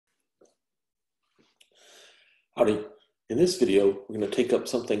Howdy. In this video, we're going to take up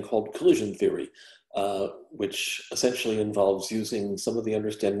something called collision theory, which essentially involves using some of the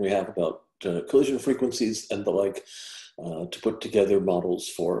understanding we have about collision frequencies and the like to put together models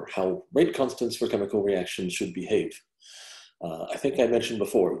for how rate constants for chemical reactions should behave. I think I mentioned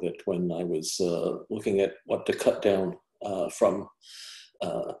before that when I was looking at what to cut down from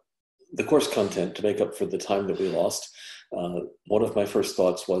the course content to make up for the time that we lost, one of my first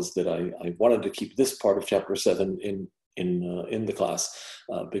thoughts was that I wanted to keep this part of chapter 7 in the class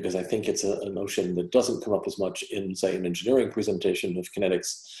because I think it's a notion that doesn't come up as much in, say, an engineering presentation of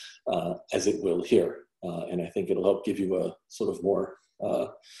kinetics as it will here. And I think it'll help give you a sort of more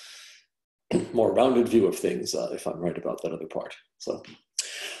rounded view of things if I'm right about that other part. So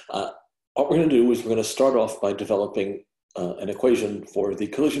what we're going to do is we're going to start off by developing an equation for the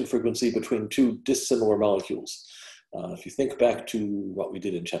collision frequency between two dissimilar molecules. If you think back to what we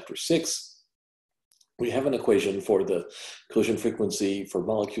did in chapter 6, we have an equation for the collision frequency for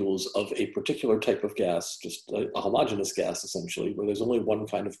molecules of a particular type of gas, just a homogeneous gas essentially, where there's only one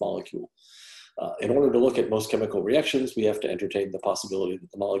kind of molecule. In order to look at most chemical reactions, we have to entertain the possibility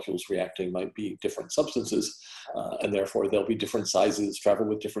that the molecules reacting might be different substances, and therefore they'll be different sizes, travel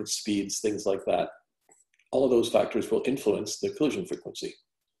with different speeds, things like that. All of those factors will influence the collision frequency.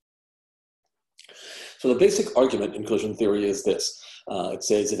 So the basic argument in collision theory is this. It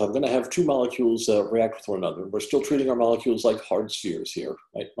says if I'm going to have two molecules react with one another, we're still treating our molecules like hard spheres here,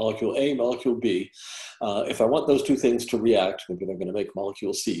 right? Molecule A, molecule B. If I want those two things to react, maybe they're going to make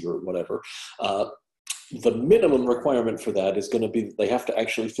molecule C or whatever, the minimum requirement for that is going to be they have to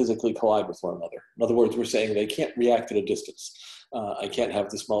actually physically collide with one another. In other words, we're saying they can't react at a distance. I can't have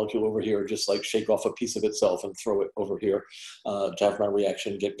this molecule over here just like shake off a piece of itself and throw it over here to have my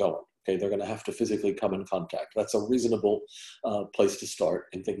reaction get going. Okay, they're going to have to physically come in contact. That's a reasonable place to start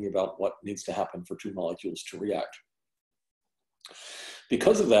in thinking about what needs to happen for two molecules to react.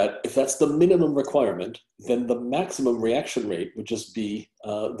 Because of that, if that's the minimum requirement, then the maximum reaction rate would just be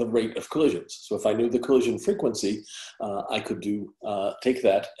the rate of collisions. So if I knew the collision frequency, I could take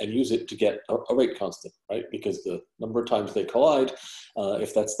that and use it to get a rate constant, right? Because the number of times they collide,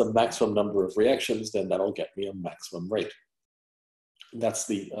 if that's the maximum number of reactions, then that'll get me a maximum rate. And that's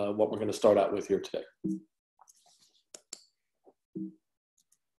what we're going to start out with here today.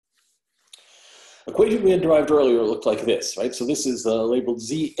 Equation we had derived earlier looked like this, right? So this is labeled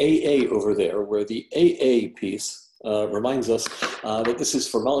ZAA over there, where the AA piece reminds us that this is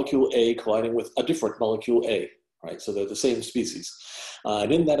for molecule A colliding with a different molecule A, right? So they're the same species.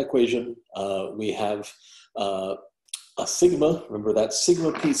 And in that equation, we have a sigma. Remember that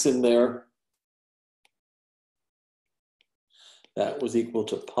sigma piece in there? That was equal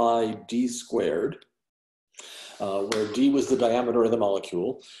to pi d squared. Where d was the diameter of the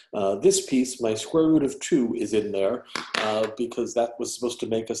molecule. This piece, my square root of 2, is in there because that was supposed to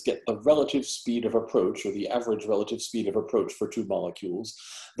make us get the relative speed of approach, or the average relative speed of approach for two molecules.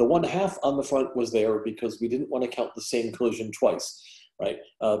 The 1/2 on the front was there because we didn't want to count the same collision twice, right?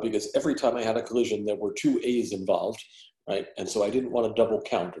 Because every time I had a collision, there were two A's involved, right? And so I didn't want to double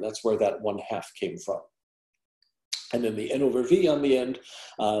count, and that's where that 1/2 came from. And then the N over V on the end,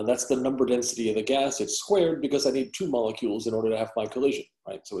 that's the number density of the gas. It's squared because I need two molecules in order to have my collision,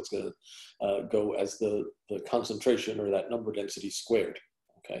 right? So it's going to go as the concentration, or that number density, squared,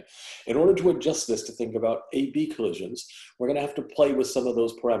 okay? In order to adjust this to think about AB collisions, we're going to have to play with some of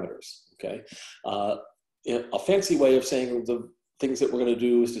those parameters, okay? A fancy way of saying the things that we're going to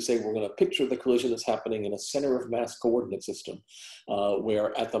do is to say we're going to picture the collision that's happening in a center of mass coordinate system,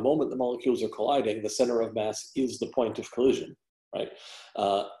 where at the moment the molecules are colliding, the center of mass is the point of collision, right?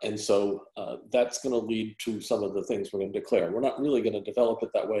 And so that's going to lead to some of the things we're going to declare. We're not really going to develop it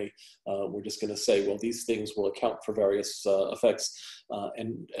that way. We're just going to say, well, these things will account for various effects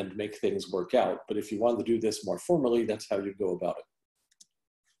and make things work out. But if you want to do this more formally, that's how you go about it.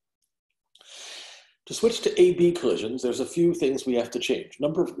 To switch to AB collisions, there's a few things we have to change.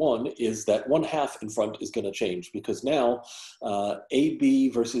 Number one is that 1/2 in front is going to change, because now AB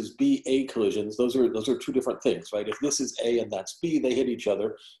versus BA collisions, those are two different things, right? If this is A and that's B, they hit each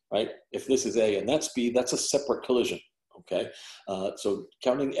other, right? If this is A and that's B, that's a separate collision, okay? So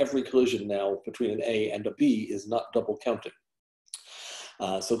counting every collision now between an A and a B is not double counting.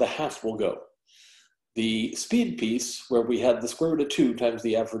 So the 1/2 will go. The speed piece, where we had the square root of 2 times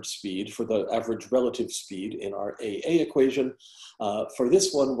the average speed for the average relative speed in our AA equation, for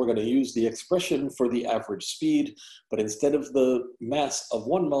this one, we're going to use the expression for the average speed, but instead of the mass of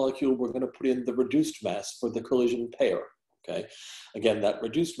one molecule, we're going to put in the reduced mass for the collision pair, okay? Again, that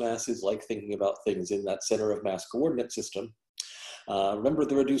reduced mass is like thinking about things in that center of mass coordinate system. Remember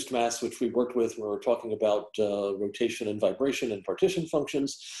the reduced mass, which we worked with when we were talking about rotation and vibration and partition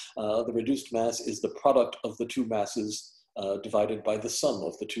functions. The reduced mass is the product of the two masses divided by the sum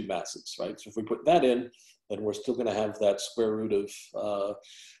of the two masses, right? So if we put that in, then we're still going to have that square root of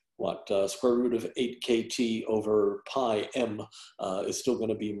square root of 8kt over pi m is still going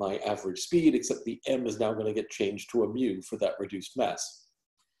to be my average speed, except the m is now going to get changed to a mu for that reduced mass.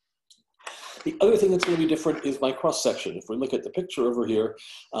 The other thing that's going to be different is my cross-section. If we look at the picture over here,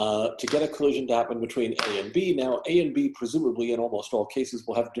 to get a collision to happen between A and B, now A and B presumably in almost all cases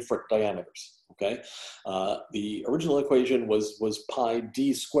will have different diameters, okay? The original equation was pi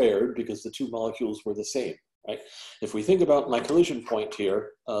d squared because the two molecules were the same, right? If we think about my collision point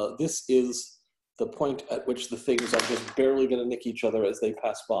here, this is the point at which the things are just barely going to nick each other as they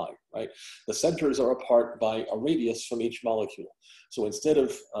pass by, right? The centers are apart by a radius from each molecule. So instead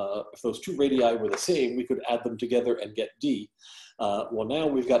of, if those two radii were the same, we could add them together and get D. Well, now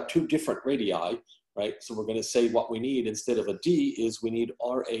we've got two different radii, right? So we're going to say what we need instead of a D is we need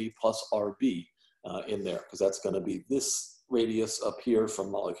RA plus RB in there, because that's going to be this radius up here from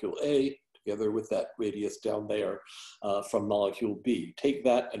molecule A together with that radius down there from molecule B. Take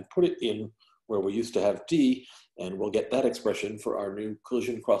that and put it in where we used to have D, and we'll get that expression for our new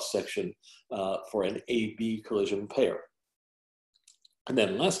collision cross-section for an AB collision pair. And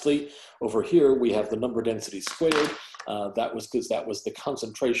then lastly, over here, we have the number density squared. That was because that was the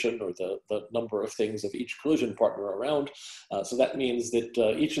concentration or the number of things of each collision partner around. So that means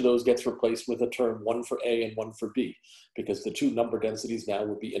that each of those gets replaced with a term, one for A and one for B, because the two number densities now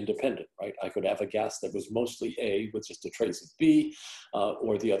would be independent, right? I could have a gas that was mostly A with just a trace of B,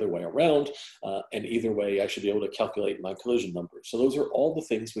 or the other way around. And either way, I should be able to calculate my collision number. So those are all the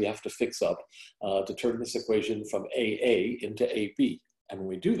things we have to fix up to turn this equation from AA into AB. And when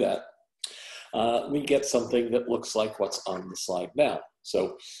we do that, we get something that looks like what's on the slide now.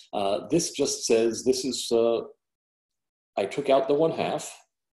 So this just says, this is, I took out the 1/2,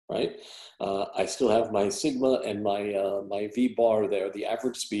 right? I still have my sigma and my V bar there, the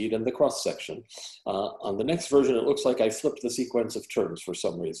average speed and the cross section. On the next version, it looks like I flipped the sequence of terms for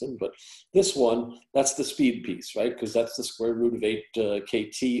some reason, but this one, that's the speed piece, right? Because that's the square root of 8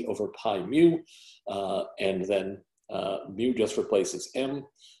 kt over pi mu, and then mu just replaces m.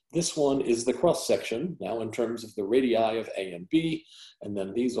 This one is the cross-section, now in terms of the radii of A and B, and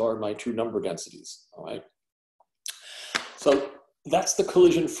then these are my two number densities, all right? So that's the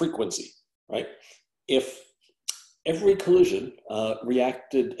collision frequency, right? If every collision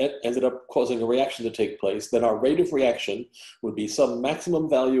ended up causing a reaction to take place, then our rate of reaction would be some maximum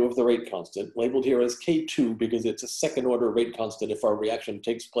value of the rate constant, labeled here as K2 because it's a second order rate constant if our reaction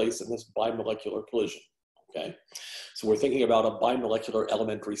takes place in this bimolecular collision. Okay, so we're thinking about a bimolecular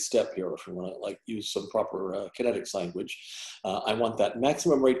elementary step here. If we want to like use some proper kinetics language, I want that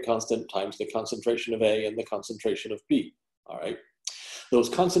maximum rate constant times the concentration of A and the concentration of B. All right, those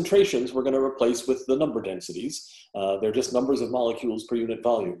concentrations we're going to replace with the number densities. They're just numbers of molecules per unit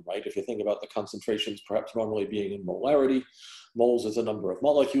volume, right? If you think about the concentrations perhaps normally being in molarity, moles is a number of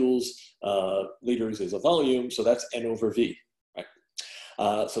molecules, liters is a volume, so that's N over V.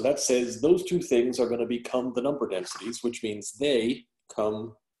 So that says those two things are going to become the number densities, which means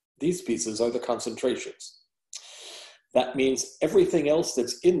these pieces are the concentrations. That means everything else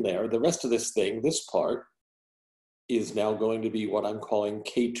that's in there, the rest of this thing, this part, is now going to be what I'm calling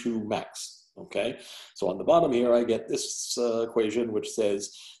K2 max, okay? So on the bottom here, I get this equation, which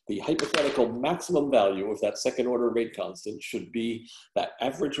says the hypothetical maximum value of that second order rate constant should be that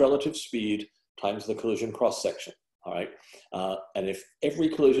average relative speed times the collision cross-section. All right, and if every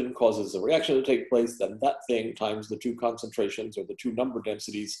collision causes a reaction to take place, then that thing times the two concentrations or the two number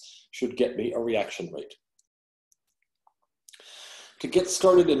densities should get me a reaction rate. To get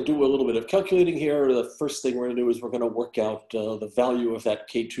started and do a little bit of calculating here, the first thing we're going to do is we're going to work out the value of that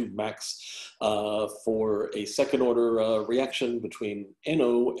K2 max for a second order reaction between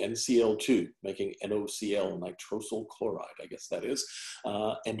NO and Cl2, making NOCl, nitrosyl chloride, I guess that is,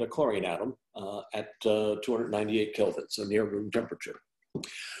 and a chlorine atom at 298 Kelvin, so near room temperature.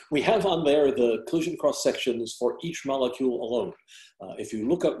 We have on there the collision cross-sections for each molecule alone. If you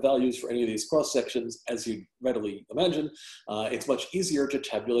look up values for any of these cross-sections, as you readily imagine, it's much easier to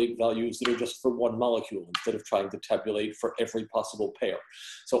tabulate values that are just for one molecule instead of trying to tabulate for every possible pair.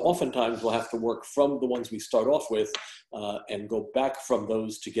 So oftentimes we'll have to work from the ones we start off with and go back from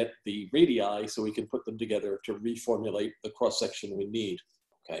those to get the radii so we can put them together to reformulate the cross-section we need.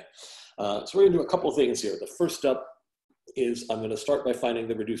 Okay, so we're going to do a couple of things here. The first up is I'm going to start by finding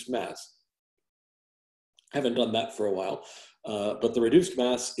the reduced mass. I haven't done that for a while. But the reduced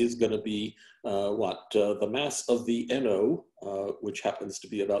mass is going to be the mass of the NO, which happens to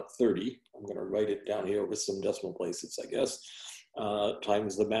be about 30. I'm going to write it down here with some decimal places, I guess,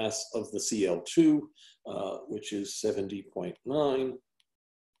 times the mass of the Cl2, which is 70.9.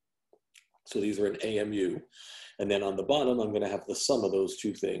 So these are in AMU. And then on the bottom, I'm going to have the sum of those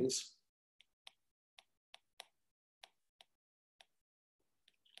two things.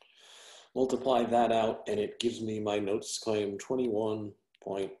 Multiply that out, and it gives me my notes claim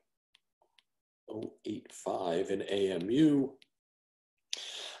 21.085 in AMU.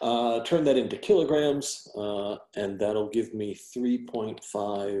 Turn that into kilograms, and that'll give me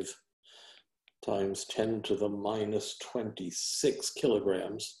 3.5 times 10 to the minus 26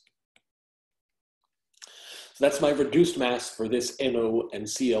 kilograms. So that's my reduced mass for this NO and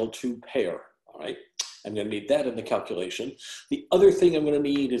Cl2 pair, all right? I'm going to need that in the calculation. The other thing I'm going to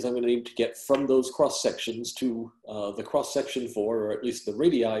need is I'm going to need to get from those cross sections to the cross section for, or at least the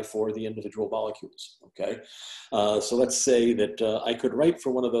radii for, the individual molecules, okay? So let's say that I could write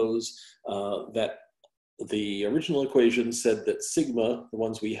for one of those that the original equation said that sigma, the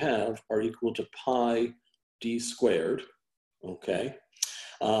ones we have, are equal to pi d squared, okay?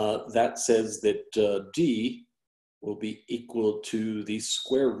 That says that d will be equal to the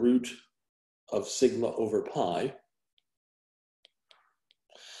square root of sigma over pi.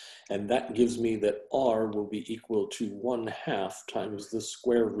 And that gives me that r will be equal to 1/2 times the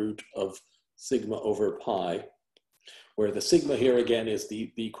square root of sigma over pi, where the sigma here again is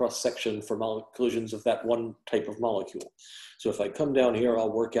the cross-section for collisions of that one type of molecule. So if I come down here,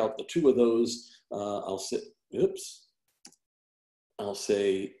 I'll work out the two of those. I'll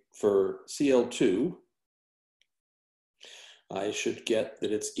say for Cl2, I should get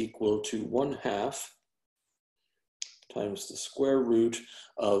that it's equal to 1/2 times the square root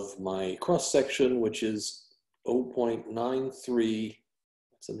of my cross-section, which is 0.93,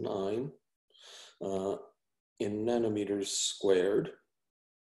 that's a 9, in nanometers squared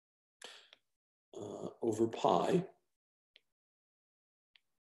over pi.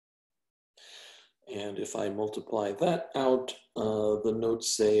 And if I multiply that out, the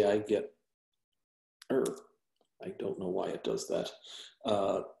notes say I get, I don't know why it does that.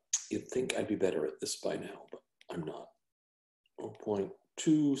 You'd think I'd be better at this by now, but I'm not.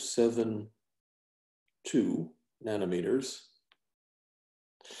 0.272 nanometers.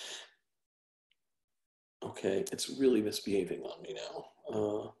 Okay, it's really misbehaving on me now.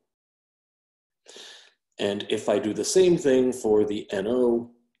 And if I do the same thing for the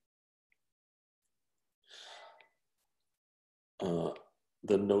NO,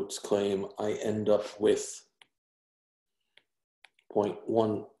 the notes claim I end up with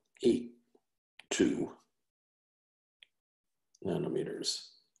 0.182 nanometers.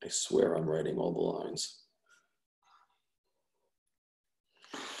 I swear I'm writing all the lines.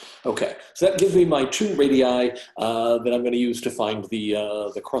 Okay, so that gives me my two radii that I'm going to use to find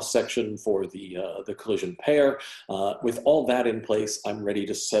the cross-section for the collision pair. With all that in place, I'm ready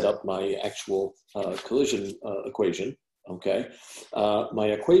to set up my actual collision equation. Okay, my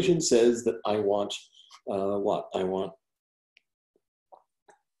equation says that I want what? I want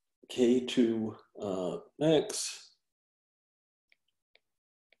K2 x,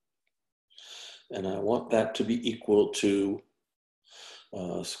 and I want that to be equal to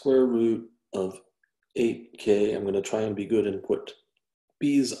square root of 8k. I'm going to try and be good and put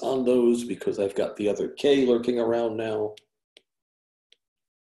b's on those because I've got the other k lurking around now.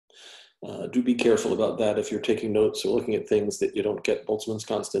 Do be careful about that if you're taking notes or looking at things that you don't get Boltzmann's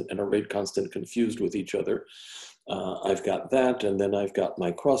constant and a rate constant confused with each other. I've got that, and then I've got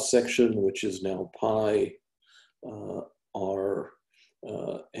my cross-section, which is now pi r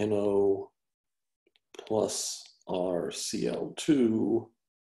NO plus r Cl2,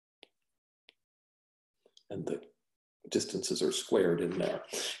 and the distances are squared in there.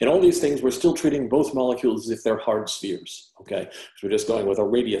 In all these things, we're still treating both molecules as if they're hard spheres, okay? So we're just going with a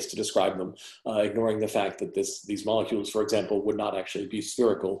radius to describe them, ignoring the fact that these molecules, for example, would not actually be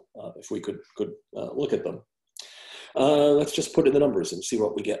spherical if we could look at them. Let's just put in the numbers and see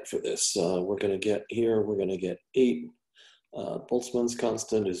what we get for this. We're going to get 8. Boltzmann's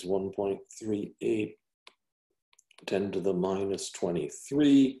constant is 1.38, 10 to the minus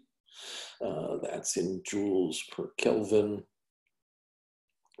 23. That's in joules per Kelvin.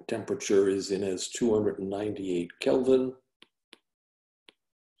 Temperature is in as 298 Kelvin.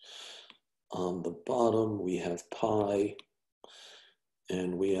 On the bottom, we have pi,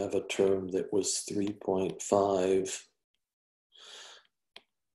 and we have a term that was 3.5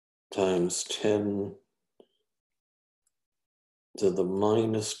 times 10 to the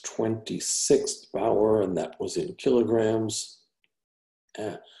minus 26th power, and that was in kilograms.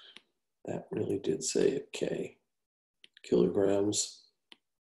 That really did say a K, kilograms.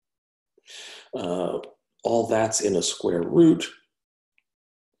 All that's in a square root.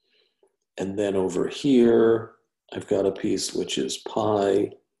 And then over here, I've got a piece which is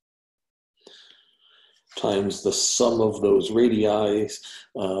pi times the sum of those radii,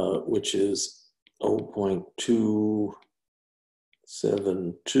 which is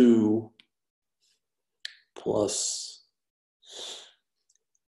 0.272 plus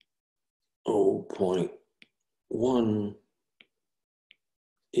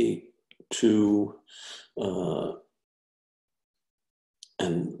 0.182,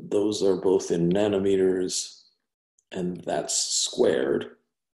 and those are both in nanometers, and that's squared.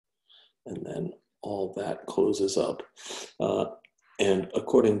 And then all that closes up. And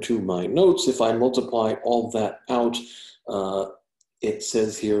according to my notes, if I multiply all that out, it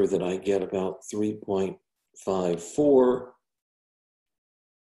says here that I get about 3.54.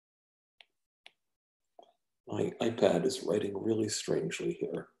 My iPad is writing really strangely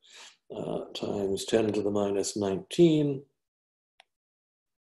here. Times 10 to the minus 19.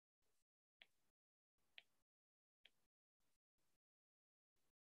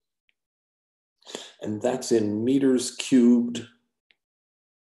 And that's in meters cubed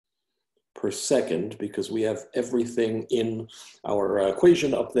per second, because we have everything in our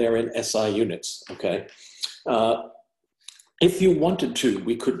equation up there in SI units, okay? If you wanted to,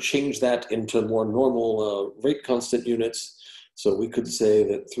 we could change that into more normal rate constant units. So we could say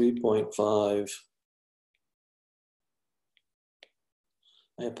that 3.5,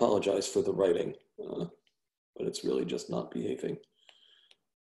 I apologize for the writing, but it's really just not behaving,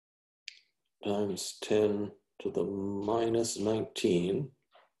 times 10 to the minus 19.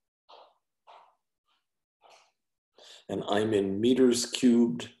 And I'm in meters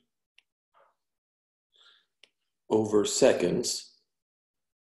cubed over seconds.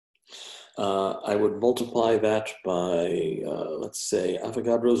 I would multiply that by, let's say,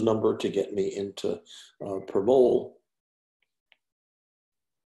 Avogadro's number to get me into per mole.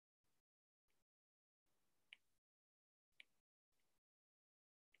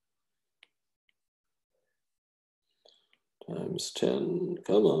 Times 10,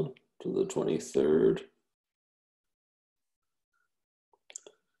 come on, to the 23rd.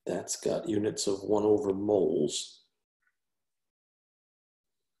 That's got units of 1 over moles.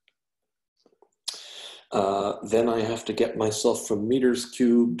 Then I have to get myself from meters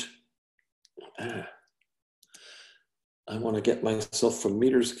cubed. I want to get myself from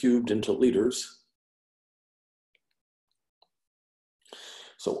meters cubed into liters.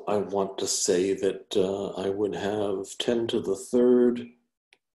 So I want to say that I would have 10 to the 3rd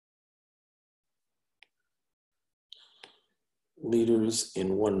liters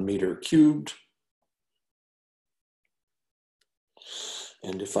in 1 meter cubed.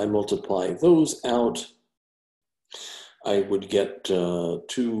 And if I multiply those out, I would get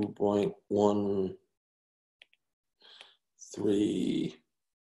 2.13,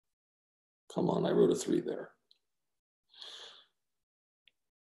 come on, I wrote a 3 there,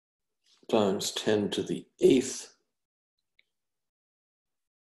 times 10 to the 8th.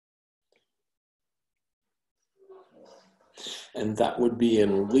 And that would be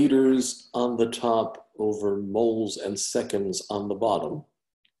in liters on the top over moles and seconds on the bottom.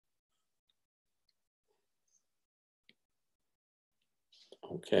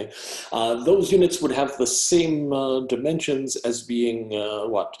 Okay, those units would have the same dimensions as being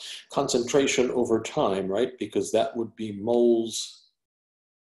what? Concentration over time, right? Because that would be moles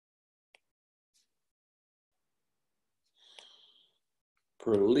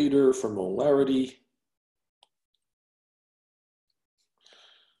per liter for molarity.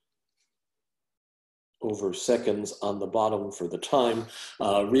 Over seconds on the bottom for the time.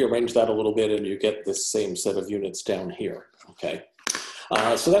 Rearrange that a little bit and you get this same set of units down here, okay?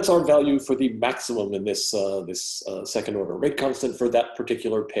 So that's our value for the maximum in this, second order rate constant for that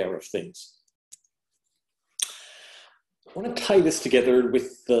particular pair of things. I want to tie this together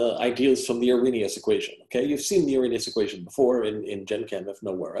with the ideas from the Arrhenius equation, okay? You've seen the Arrhenius equation before in Gen Chem, if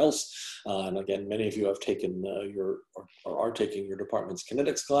nowhere else. And again, many of you have taken or are taking your department's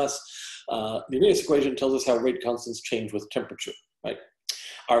kinetics class. The Arrhenius equation tells us how rate constants change with temperature, right?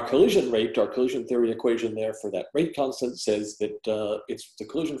 Our collision rate, our collision theory equation there for that rate constant says that the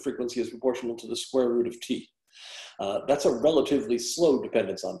collision frequency is proportional to the square root of T. That's a relatively slow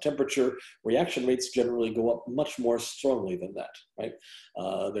dependence on temperature. Reaction rates generally go up much more strongly than that, right?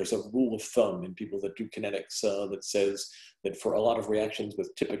 There's a rule of thumb in people that do kinetics that says that for a lot of reactions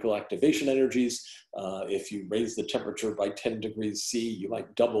with typical activation energies, if you raise the temperature by 10 degrees C, you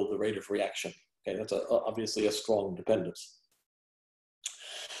might double the rate of reaction. Okay, that's obviously a strong dependence.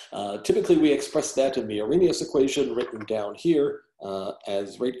 Typically, we express that in the Arrhenius equation written down here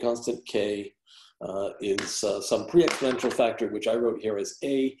as rate constant K is some pre-exponential factor, which I wrote here as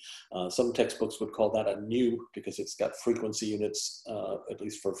A. Some textbooks would call that a nu because it's got frequency units, at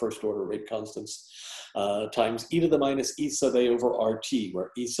least for first order rate constants, times e to the minus e sub A over RT,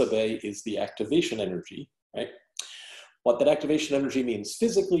 where e sub A is the activation energy, right? What that activation energy means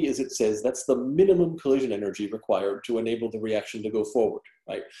physically is it says that's the minimum collision energy required to enable the reaction to go forward,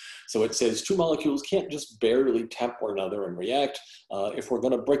 right? So it says two molecules can't just barely tap one another and react. If we're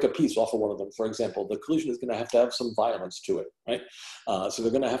going to break a piece off of one of them, for example, the collision is going to have some violence to it, right? So they're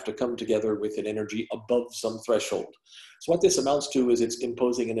going to have to come together with an energy above some threshold. So what this amounts to is it's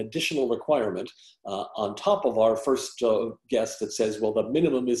imposing an additional requirement on top of our first guess that says, well, the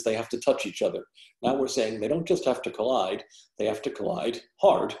minimum is they have to touch each other. Now we're saying they don't just have to collide, they have to collide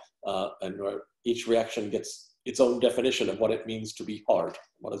hard, and each reaction gets its own definition of what it means to be hard.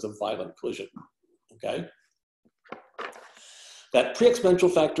 What is a violent collision, okay? That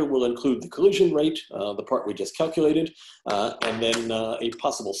pre-exponential factor will include the collision rate, the part we just calculated, and then a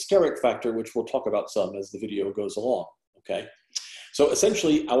possible steric factor, which we'll talk about some as the video goes along, okay? So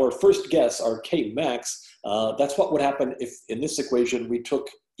essentially, our first guess, our K max, that's what would happen if in this equation we took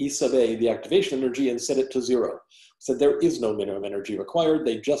E sub A, the activation energy, and set it to 0. So there is no minimum energy required,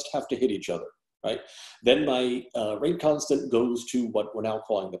 they just have to hit each other, right? Then my rate constant goes to what we're now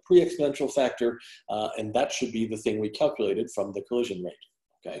calling the pre-exponential factor, and that should be the thing we calculated from the collision rate,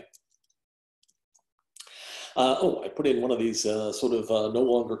 okay? I put in one of these sort of no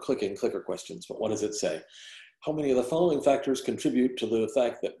longer clicking clicker questions, but what does it say? How many of the following factors contribute to the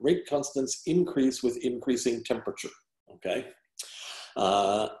fact that rate constants increase with increasing temperature, okay?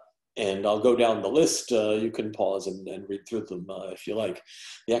 And I'll go down the list. You can pause and read through them if you like.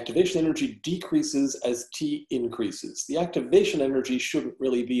 The activation energy decreases as T increases. The activation energy shouldn't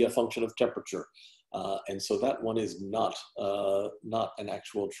really be a function of temperature. And so that one is not an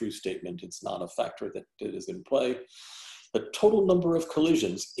actual true statement. It's not a factor that is in play. The total number of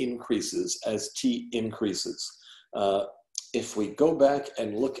collisions increases as T increases. If we go back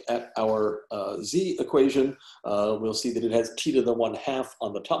and look at our Z equation, we'll see that it has T to the 1/2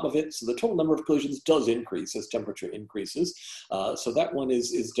 on the top of it. So the total number of collisions does increase as temperature increases. So that one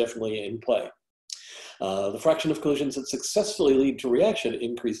is definitely in play. The fraction of collisions that successfully lead to reaction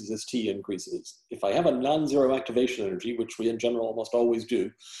increases as T increases. If I have a non-zero activation energy, which we in general almost always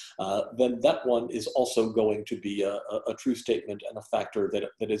do, then that one is also going to be a true statement and a factor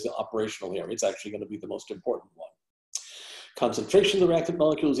that is operational here. It's actually going to be the most important one. Concentration of the reactant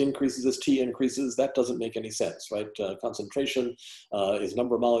molecules increases as T increases. That doesn't make any sense, right? Concentration is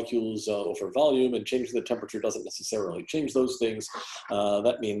number of molecules over volume, and changing the temperature doesn't necessarily change those things.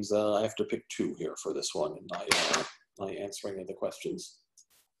 That means I have to pick 2 here for this one in my answering of the questions.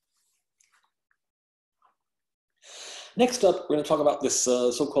 Next up, we're going to talk about this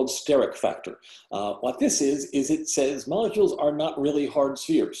so-called steric factor. What this is it says molecules are not really hard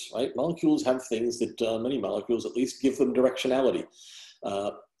spheres, right? Molecules have things that, many molecules at least, give them directionality.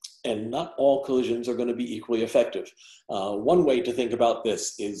 And not all collisions are going to be equally effective. One way to think about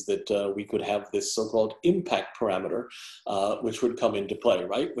this is that we could have this so-called impact parameter, which would come into play,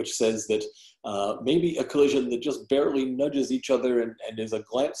 right? Which says that maybe a collision that just barely nudges each other and is a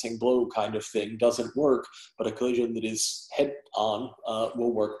glancing blow kind of thing doesn't work, but a collision that is head-on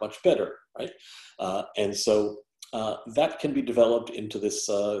will work much better, right? And so that can be developed into this,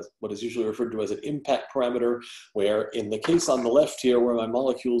 what is usually referred to as an impact parameter, where in the case on the left here, where my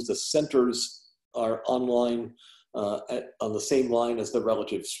molecules, the centers are on the same line as the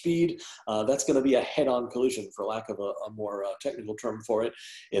relative speed, that's going to be a head-on collision, for lack of a more technical term for it.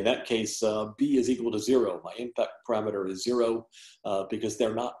 In that case, B is equal to 0. My impact parameter is 0 because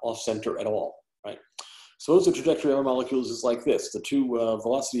they're not off-center at all, right? Suppose the trajectory of our molecules is like this. The 2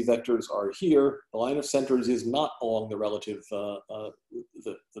 velocity vectors are here. The line of centers is not along the relative,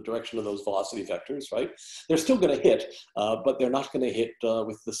 the direction of those velocity vectors, right? They're still going to hit, but they're not going to hit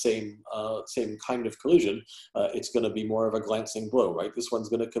with the same kind of collision. It's going to be more of a glancing blow, right? This one's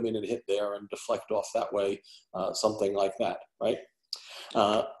going to come in and hit there and deflect off that way, something like that, right?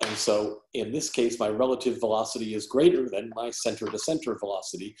 And so in this case, my relative velocity is greater than my center-to-center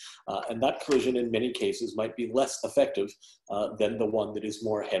velocity, and that collision in many cases might be less effective than the one that is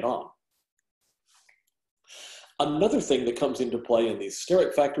more head-on. Another thing that comes into play in these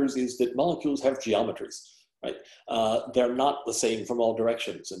steric factors is that molecules have geometries, right? They're not the same from all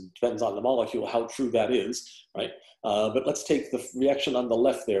directions, and depends on the molecule how true that is, right? But let's take the reaction on the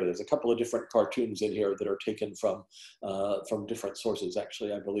left there. There's a couple of different cartoons in here that are taken from different sources,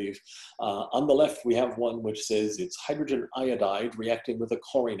 actually, I believe. On the left, we have one which says it's hydrogen iodide reacting with a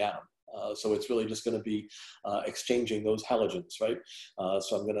chlorine atom. So it's really just going to be exchanging those halogens, right?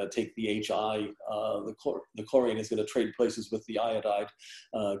 So I'm going to take the HI, the chlorine is going to trade places with the iodide,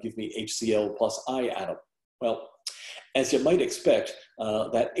 give me HCl plus I atom. Well, as you might expect,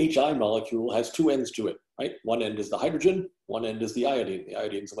 that HI molecule has two ends to it, right? One end is the hydrogen, one end is the iodine. The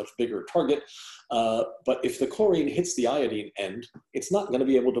iodine is a much bigger target, but if the chlorine hits the iodine end, it's not going to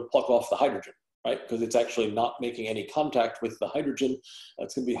be able to pluck off the hydrogen, right? Because it's actually not making any contact with the hydrogen.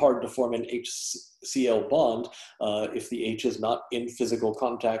 It's going to be hard to form an HCl bond if the H is not in physical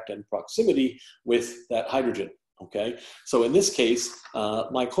contact and proximity with that hydrogen. Okay, so in this case,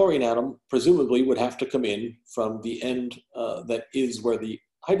 my chlorine atom presumably would have to come in from the end that is where the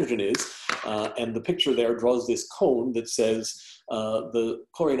hydrogen is, and the picture there draws this cone that says the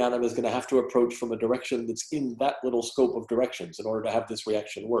chlorine atom is going to have to approach from a direction that's in that little scope of directions in order to have this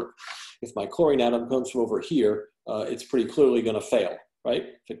reaction work. If my chlorine atom comes from over here, it's pretty clearly going to fail, right?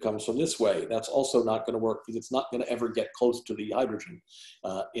 If it comes from this way, that's also not going to work because it's not going to ever get close to the hydrogen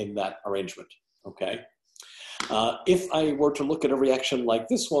in that arrangement, okay? If I were to look at a reaction like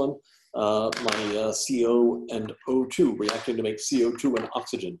this one, my CO and O2 reacting to make CO2 and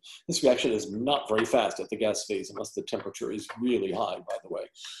oxygen. This reaction is not very fast at the gas phase unless the temperature is really high, by the way.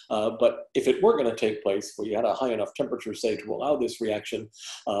 But if it were going to take place where you had a high enough temperature, say, to allow this reaction,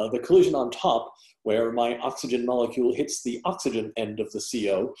 the collision on top, where my oxygen molecule hits the oxygen end of the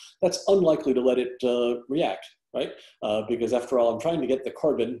CO, that's unlikely to let it react, right? Because after all, I'm trying to get the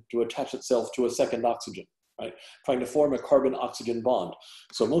carbon to attach itself to a second oxygen. Right? Trying to form a carbon-oxygen bond.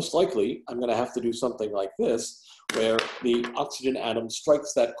 So most likely, I'm going to have to do something like this, where the oxygen atom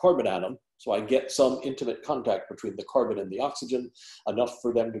strikes that carbon atom, so I get some intimate contact between the carbon and the oxygen, enough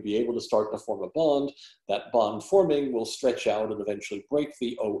for them to be able to start to form a bond. That bond forming will stretch out and eventually break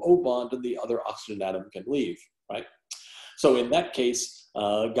the OO bond, and the other oxygen atom can leave, right? So in that case,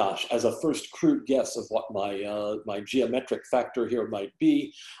 gosh, as a first crude guess of what my geometric factor here might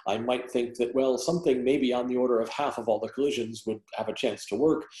be, I might think that, well, something maybe on the order of half of all the collisions would have a chance to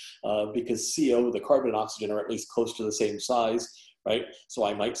work because CO, the carbon and oxygen, are at least close to the same size, right? So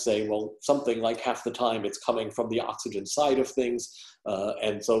I might say, well, something like half the time it's coming from the oxygen side of things.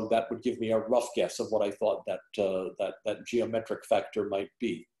 And so that would give me a rough guess of what I thought that geometric factor might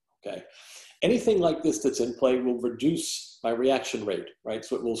be, okay? Anything like this that's in play will reduce my reaction rate, right?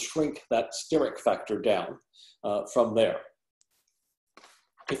 So it will shrink that steric factor down from there.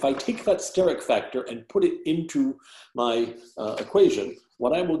 If I take that steric factor and put it into my equation,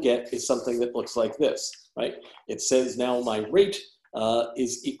 what I will get is something that looks like this, right? It says now my rate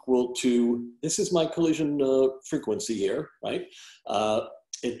is equal to, this is my collision frequency here, right?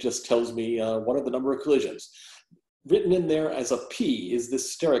 It just tells me what are the number of collisions. Written in there as a P is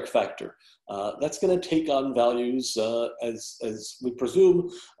this steric factor. That's going to take on values as we presume.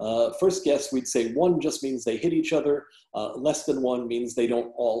 First guess, we'd say 1 just means they hit each other. Less than 1 means they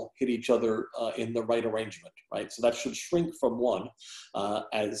don't all hit each other in the right arrangement, right? So that should shrink from 1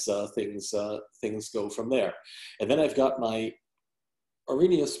 as things go from there. And then I've got my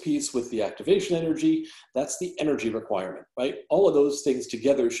Arrhenius piece with the activation energy. That's the energy requirement, right? All of those things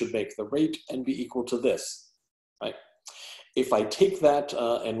together should make the rate and be equal to this, right? If I take that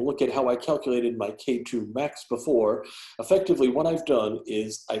and look at how I calculated my K2 max before, effectively what I've done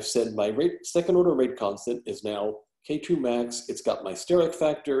is I've said my second order rate constant is now K2 max, it's got my steric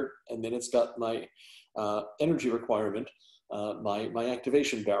factor, and then it's got my energy requirement, my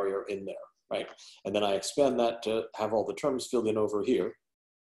activation barrier in there, right? And then I expand that to have all the terms filled in over here.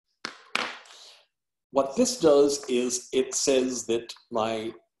 What this does is it says that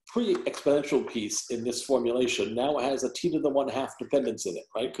my pre-exponential piece in this formulation now has a t to the 1/2 dependence in it,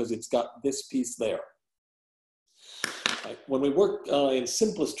 right? Because it's got this piece there. Right? When we work in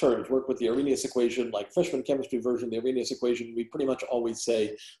simplest terms, work with the Arrhenius equation, like freshman chemistry version of the Arrhenius equation, we pretty much always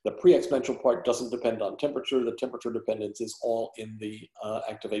say the pre-exponential part doesn't depend on temperature. The temperature dependence is all in the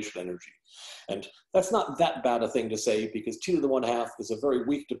activation energy. And that's not that bad a thing to say because t to the 1/2 is a very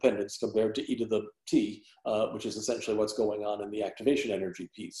weak dependence compared to e to the t, which is essentially what's going on in the activation energy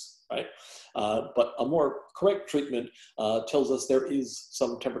piece, right? But a more correct treatment tells us there is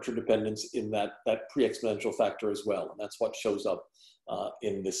some temperature dependence in that pre-exponential factor as well. And that's what shows up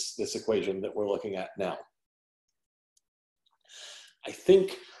in this equation that we're looking at now. I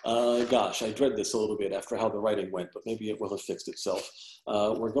think Gosh, I dread this a little bit after how the writing went, but maybe it will have fixed itself.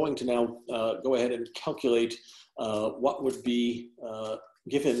 We're going to now go ahead and calculate what would be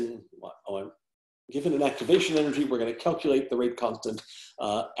given, given an activation energy, we're going to calculate the rate constant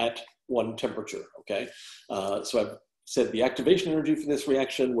at one temperature, okay? So I've said the activation energy for this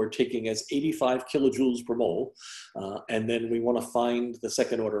reaction we're taking as 85 kilojoules per mole, and then we want to find the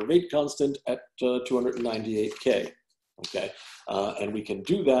second order rate constant at 298 K, okay? And we can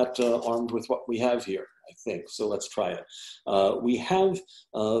do that armed with what we have here, I think, so let's try it. We have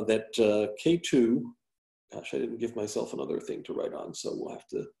that K2, gosh, I didn't give myself another thing to write on, so we'll have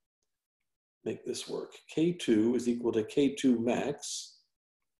to make this work. K2 is equal to K2 max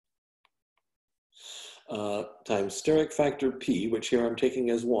times steric factor P, which here I'm taking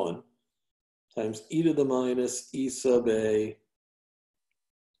as 1, times e to the minus E sub A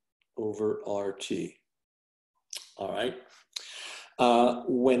over RT. All right.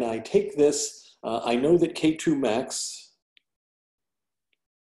 When I take this, I know that K2 max,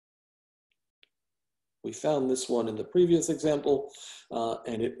 we found this one in the previous example,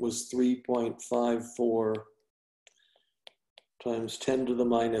 and it was 3.54 times 10 to the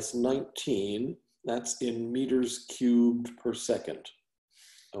minus 19. That's in meters cubed per second,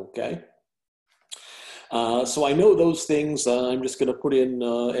 okay? So I know those things. I'm just gonna put in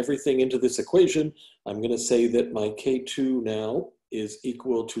everything into this equation. I'm gonna say that my K2 now is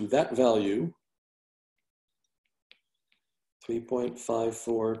equal to that value,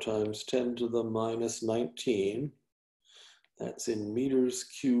 3.54 times 10 to the minus 19. That's in meters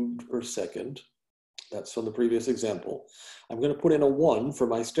cubed per second. That's from the previous example. I'm going to put in a 1 for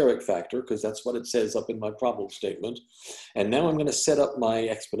my steric factor because that's what it says up in my problem statement. And now I'm going to set up my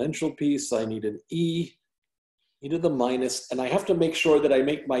exponential piece. I need an e to the minus, and I have to make sure that I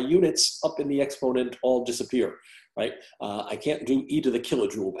make my units up in the exponent all disappear, right? I can't do e to the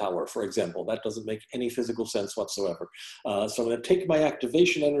kilojoule power, for example. That doesn't make any physical sense whatsoever. So I'm going to take my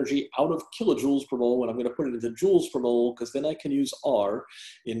activation energy out of kilojoules per mole, and I'm going to put it into joules per mole, because then I can use R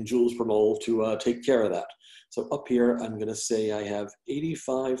in joules per mole to take care of that. So up here, I'm going to say I have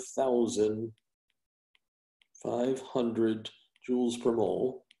 85,500 joules per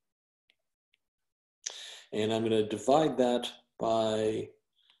mole. And I'm going to divide that by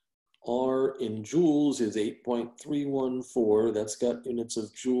R in joules is 8.314. That's got units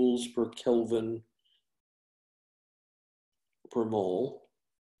of joules per Kelvin per mole.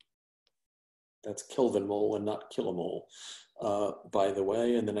 That's Kelvin mole and not kilomole, by the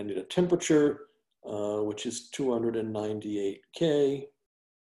way. And then I need a temperature, which is 298 K.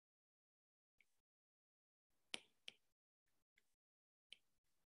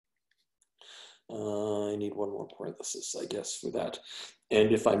 I need one more parenthesis, I guess, for that.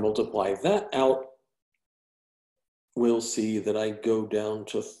 And if I multiply that out, we'll see that I go down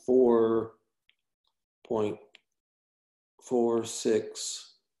to 4.46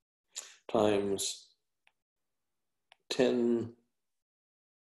 times 10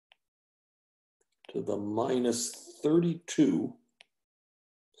 to the minus 32,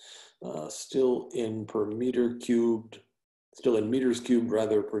 still in meters cubed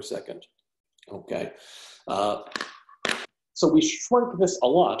rather per second. Okay, so we shrunk this a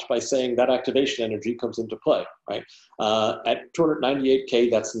lot by saying that activation energy comes into play, right? At 298 K,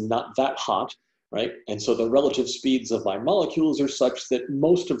 that's not that hot, right? And so the relative speeds of my molecules are such that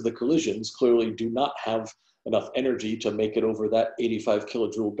most of the collisions clearly do not have enough energy to make it over that 85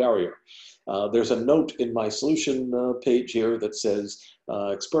 kilojoule barrier. There's a note in my solution page here that says,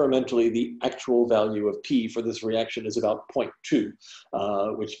 experimentally, the actual value of P for this reaction is about 0.2,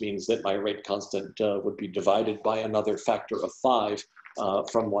 which means that my rate constant would be divided by another factor of 5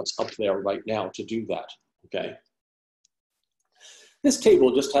 from what's up there right now to do that, okay? This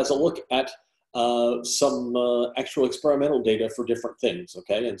table just has a look at some actual experimental data for different things,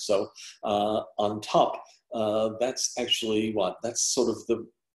 okay? And so on top, that's actually what? That's sort of the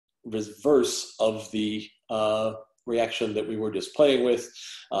reverse of the reaction that we were just playing with.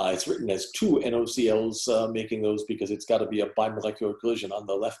 It's written as 2 NOCLs, making those because it's got to be a bimolecular collision on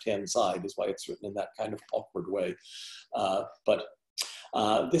the left-hand side is why it's written in that kind of awkward way. But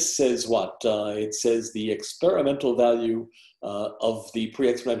this says what? It says the experimental value of the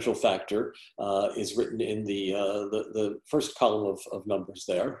pre-exponential factor is written in the first column of numbers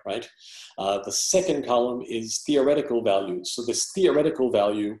there, right? The second column is theoretical values. So this theoretical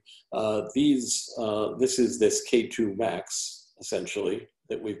value, this is this K2 max, essentially,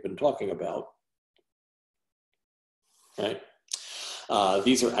 that we've been talking about, right?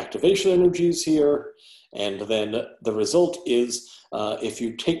 These are activation energies here. And then the result is if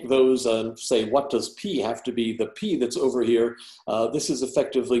you take those and say, what does P have to be? The P that's over here, this is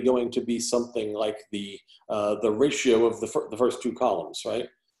effectively going to be something like the ratio of the first two columns, right?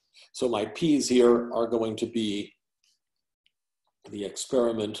 So my P's here are going to be the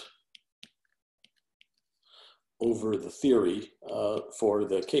experiment over the theory for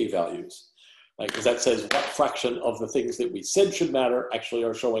the K values, right? Because that says what fraction of the things that we said should matter actually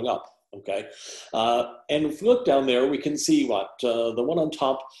are showing up. Okay, and if we look down there, we can see what the one on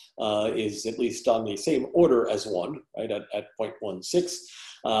top is at least on the same order as 1, right, at 0.16.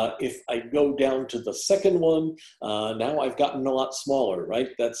 If I go down to the second one, now I've gotten a lot smaller, right?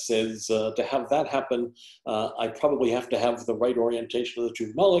 That says to have that happen, I probably have to have the right orientation of the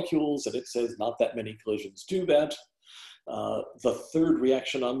two molecules, and it says not that many collisions do that. The third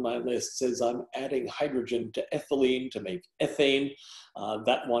reaction on my list says I'm adding hydrogen to ethylene to make ethane.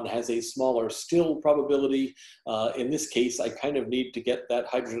 That one has a smaller still probability. In this case, I kind of need to get that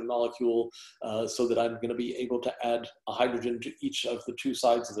hydrogen molecule so that I'm going to be able to add a hydrogen to each of the two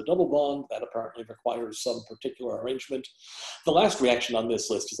sides of the double bond. That apparently requires some particular arrangement. The last reaction on this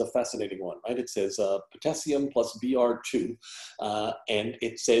list is a fascinating one, right? It says potassium plus Br2, and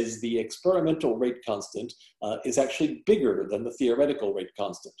it says the experimental rate constant is actually bigger than the theoretical rate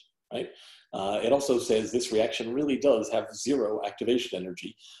constant, right? It also says this reaction really does have 0 activation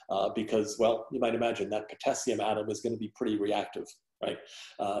energy because, well, you might imagine that potassium atom is going to be pretty reactive, right?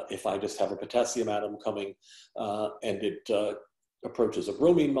 If I just have a potassium atom coming and it approaches a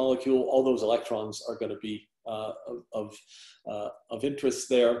bromine molecule, all those electrons are going to be of interest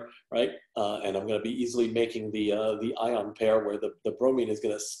there, right? And I'm going to be easily making the ion pair where the bromine is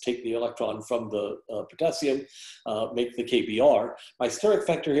going to take the electron from the potassium, make the KBr. My steric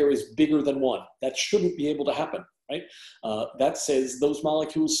factor here is bigger than 1. That shouldn't be able to happen, right? That says those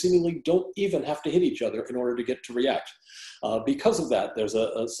molecules seemingly don't even have to hit each other in order to get to react. Because of that, there's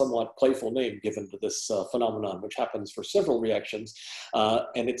a somewhat playful name given to this phenomenon, which happens for several reactions,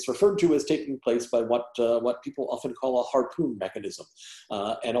 and it's referred to as taking place by what people often call a harpoon mechanism.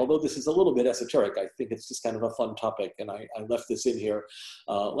 And although this is a little bit esoteric, I think it's just kind of a fun topic, and I left this in here.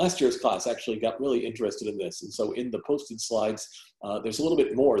 Last year's class actually got really interested in this, and so in the posted slides, there's a little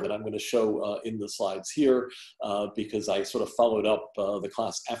bit more that I'm going to show in the slides here because I sort of followed up the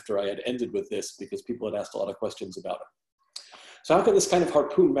class after I had ended with this because people had asked a lot of questions about it. So how can this kind of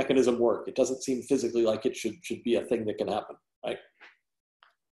harpoon mechanism work? It doesn't seem physically like it should be a thing that can happen, right?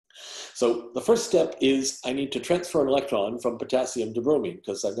 So the first step is I need to transfer an electron from potassium to bromine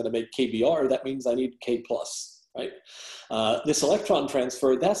because I'm going to make KBr. That means I need K+, right? This electron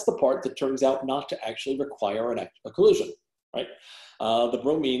transfer, that's the part that turns out not to actually require a collision, right? The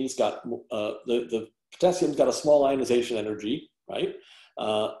bromine's got, the potassium's got a small ionization energy, right?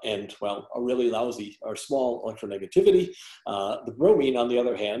 And, well, a really lousy or small electronegativity. The bromine, on the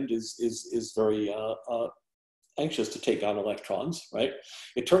other hand, is very anxious to take on electrons, right?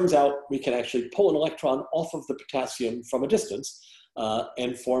 It turns out we can actually pull an electron off of the potassium from a distance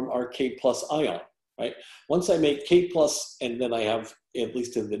and form our K+ ion, right? Once I make K+, and then I have, at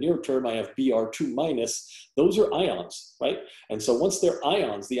least in the near term, I have Br2-, those are ions, right? And so once they're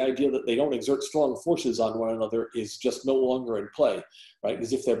ions, the idea that they don't exert strong forces on one another is just no longer in play, right?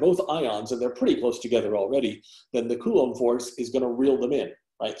 Because if they're both ions and they're pretty close together already, then the Coulomb force is going to reel them in,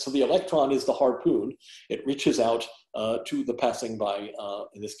 right? So the electron is the harpoon. It reaches out to the passing by,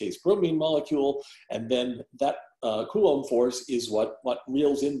 in this case, bromine molecule, and then that Coulomb force is what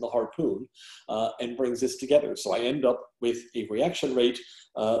reels in the harpoon and brings this together. So I end up with a reaction rate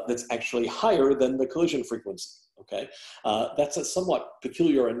that's actually higher than the collision frequency, okay? That's a somewhat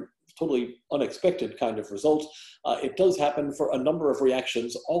peculiar and totally unexpected kind of result. It does happen for a number of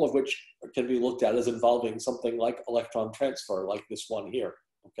reactions, all of which can be looked at as involving something like electron transfer, like this one here.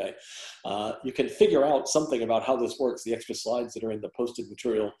 Okay, you can figure out something about how this works. The extra slides that are in the posted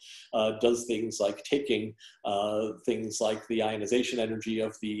material does things like taking things like the ionization energy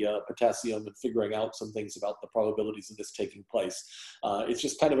of the potassium and figuring out some things about the probabilities of this taking place. It's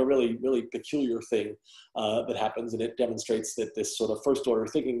just kind of a really, really peculiar thing that happens, and it demonstrates that this sort of first order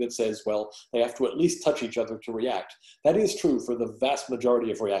thinking that says, well, they have to at least touch each other to react. That is true for the vast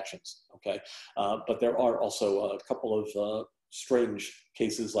majority of reactions, okay? But there are also a couple of strange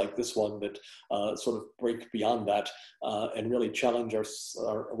cases like this one that sort of break beyond that and really challenge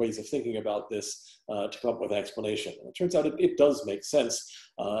our ways of thinking about this to come up with an explanation. And it turns out it does make sense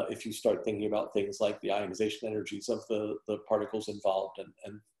if you start thinking about things like the ionization energies of the particles involved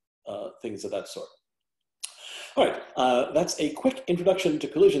and things of that sort. All right, that's a quick introduction to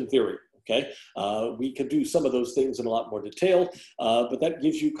collision theory. Okay, we could do some of those things in a lot more detail, but that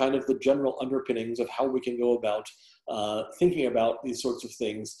gives you kind of the general underpinnings of how we can go about thinking about these sorts of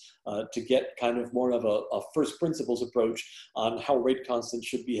things to get kind of more of a first principles approach on how rate constants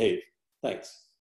should behave. Thanks.